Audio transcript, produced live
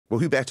Well,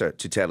 who better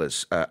to tell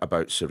us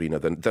about Sarina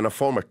than a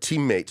former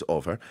teammate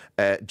of her?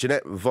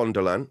 Jeanet van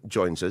der Laan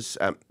joins us,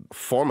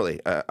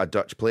 formerly a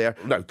Dutch player,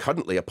 now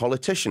currently a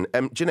politician.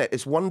 Jeanet,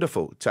 it's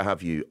wonderful to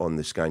have you on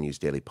the Sky News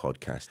Daily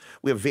podcast.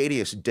 We have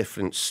various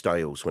different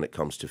styles when it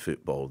comes to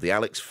football. The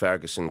Alex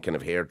Ferguson kind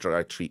of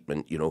hairdryer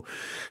treatment, you know,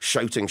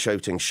 shouting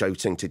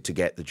to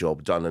get the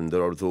job done. And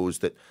there are those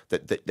that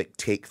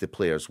take the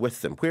players with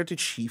them. Where did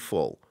she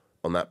fall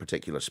on that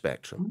particular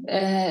spectrum?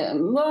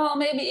 Well,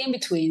 maybe in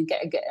between.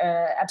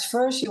 At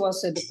first, she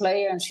was the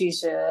player, and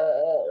she's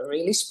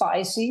really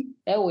spicy.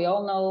 We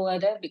all know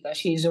that because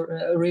she's a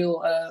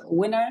real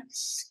winner.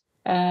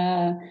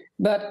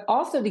 But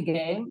after the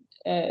game,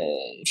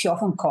 she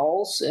often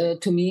calls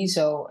to me.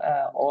 So,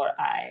 or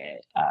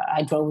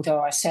I drove with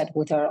her, I sat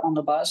with her on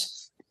the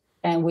bus,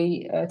 and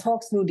we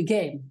talked through the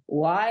game.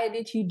 Why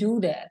did you do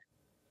that?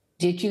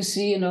 Did you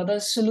see another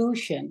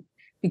solution?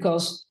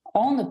 Because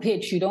on the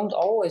pitch, you don't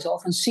always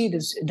often see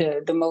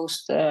the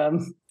most,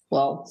 the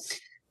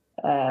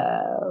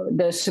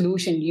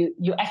solution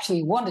you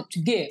actually wanted to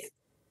give.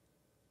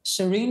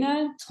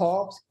 Serena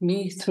talked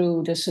me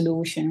through the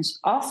solutions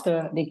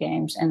after the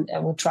games, and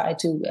we tried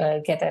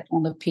to get that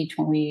on the pitch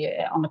when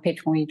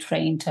we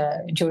trained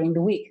during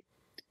the week.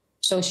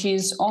 So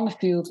she's on the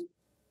field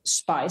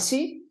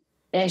spicy,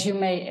 as you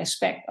may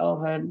expect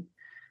of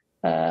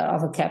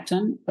a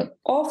captain, but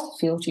off the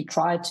field she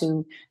tried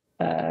to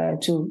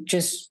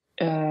just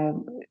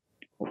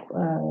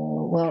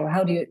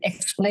how do you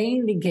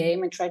explain the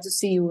game and try to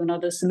see you in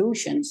other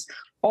solutions?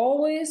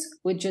 Always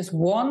with just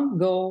one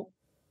goal,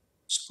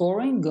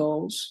 scoring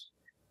goals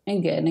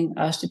and getting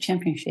us the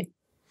championship.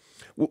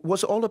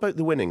 Was it all about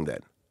the winning then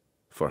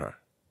for her?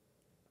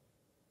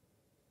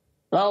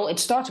 Well, it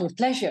starts with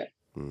pleasure.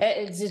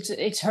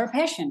 It's her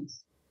passion.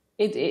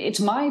 It's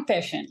my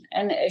passion,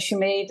 and she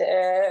made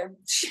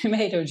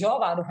her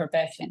job out of her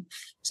passion.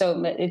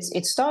 So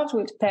it starts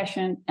with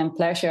passion and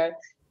pleasure,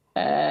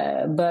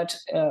 but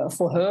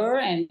for her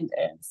and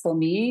for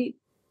me,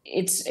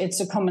 it's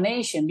a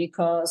combination,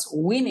 because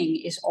winning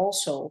is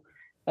also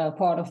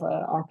part of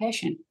our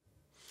passion.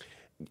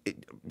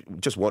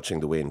 Just watching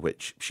the way in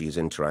which she has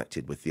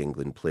interacted with the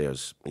England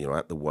players, you know,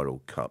 at the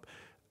World Cup,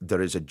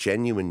 there is a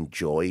genuine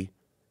joy,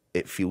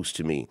 it feels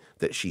to me,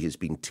 that she has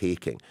been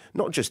taking,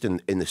 not just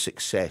in the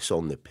success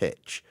on the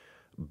pitch,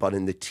 but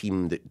in the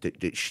team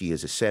that she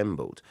has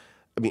assembled.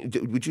 I mean,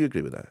 would you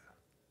agree with that?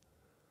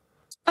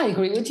 I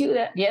agree with you.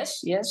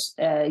 Yes.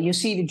 You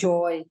see the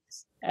joy,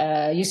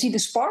 you see the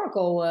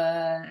sparkle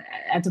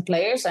at the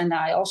players, and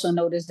I also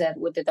noticed that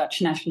with the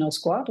Dutch national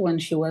squad when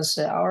she was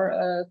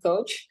our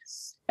coach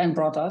and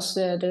brought us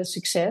the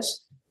success.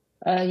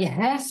 You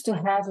have to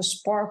have a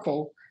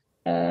sparkle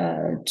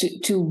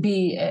to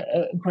be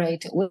a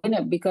great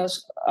winner,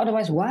 because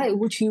otherwise, why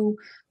would you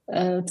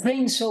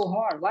train so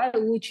hard? Why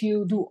would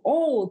you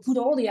put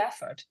all the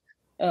effort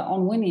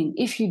on winning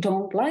if you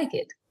don't like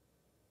it?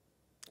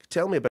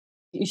 Tell me about.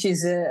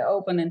 She's an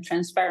open and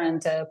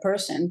transparent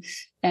person,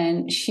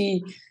 and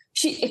she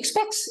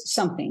expects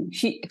something.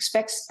 She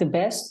expects the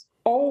best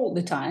all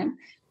the time,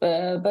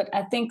 but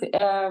I think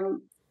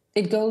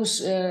it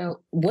goes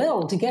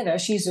well together.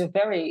 She's a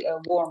very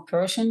warm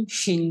person.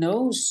 She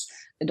knows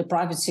the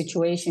private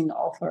situation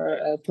of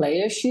her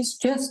players. She's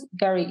just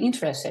very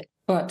interested.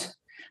 But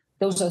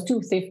those are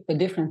two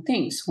different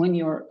things. When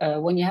you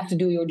have to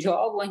do your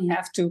job, when you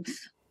have to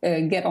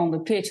get on the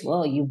pitch,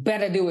 well, you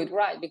better do it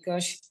right,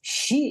 because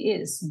she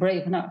is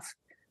brave enough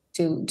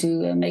to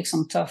make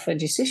some tough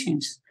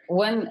decisions.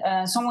 When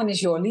someone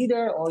is your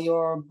leader or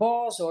your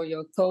boss or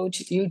your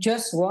coach, you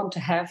just want to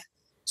have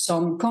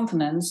some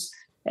confidence.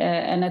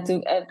 And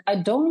I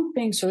don't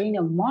think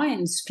Sarina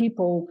minds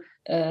people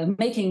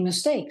making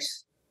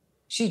mistakes.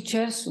 She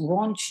just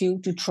wants you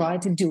to try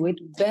to do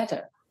it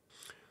better.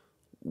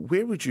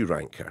 Where would you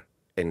rank her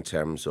in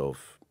terms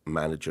of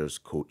managers,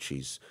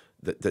 coaches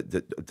that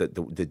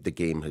the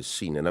game has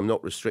seen? And I'm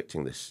not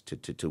restricting this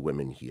to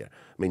women here.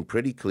 I mean,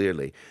 pretty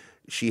clearly,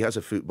 she has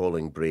a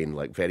footballing brain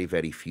like very,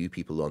 very few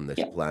people on this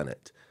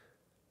planet.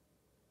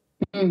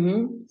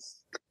 Mm-hmm.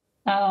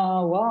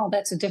 Well,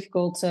 that's a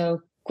difficult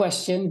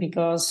question,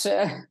 because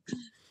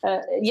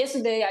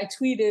yesterday I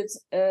tweeted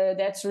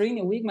that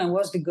Sarina Wiegman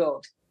was the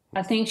GOAT.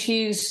 I think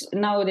she's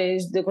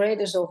nowadays the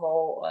greatest of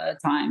all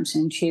times,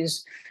 and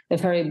she's a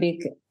very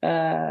big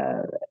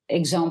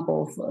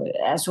example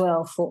as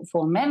well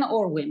for men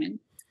or women.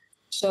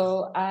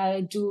 So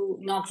I do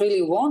not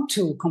really want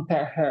to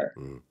compare her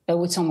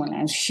with someone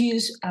else.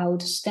 She's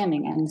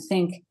outstanding, and I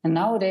think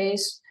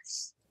nowadays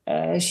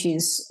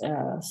she's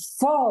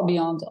far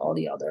beyond all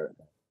the other.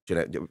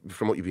 Jeanet,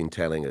 from what you've been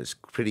telling us,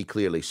 pretty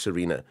clearly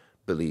Sarina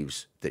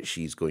believes that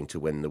she's going to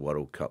win the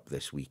World Cup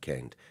this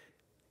weekend.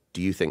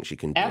 Do you think she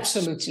can do it?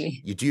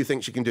 Absolutely. Do you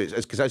think she can do it?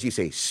 Because as you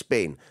say,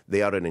 Spain,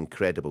 they are an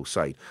incredible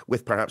side,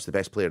 with perhaps the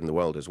best player in the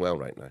world as well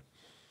right now.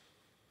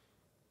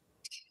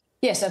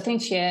 Yes, I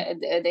think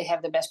they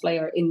have the best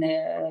player in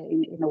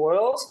the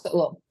world.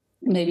 Well,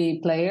 maybe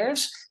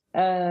players,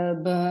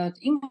 but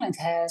England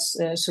has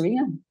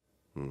Sarina.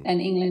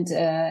 And England,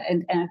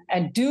 and I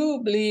do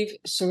believe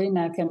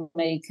Sarina can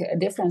make a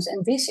difference.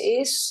 And this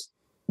is,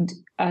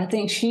 I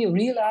think she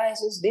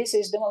realizes this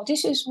is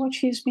what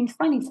she's been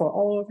fighting for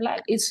all of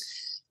life.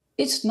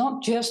 It's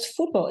not just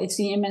football; it's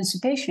the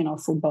emancipation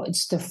of football.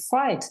 It's the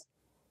fight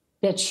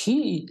that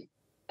she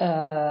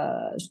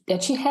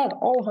had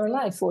all her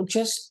life for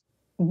just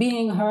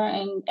being her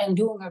and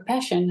doing her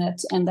passion.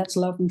 And that's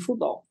loving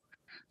football.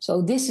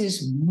 So this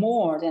is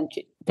more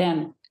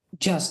than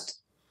just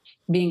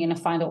being in a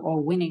final or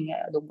winning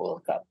the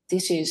World Cup.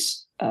 This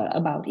is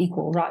about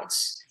equal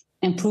rights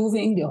and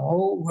proving the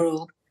whole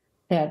world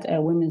that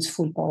women's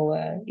football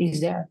is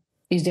there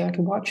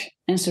to watch.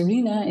 And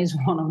Sarina is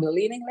one of the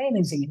leading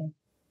ladies in it.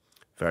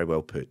 Very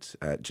well put.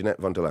 Jeanet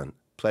van der Laan,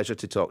 pleasure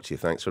to talk to you.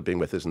 Thanks for being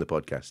with us in the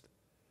podcast.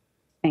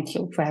 Thank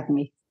you for having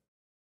me.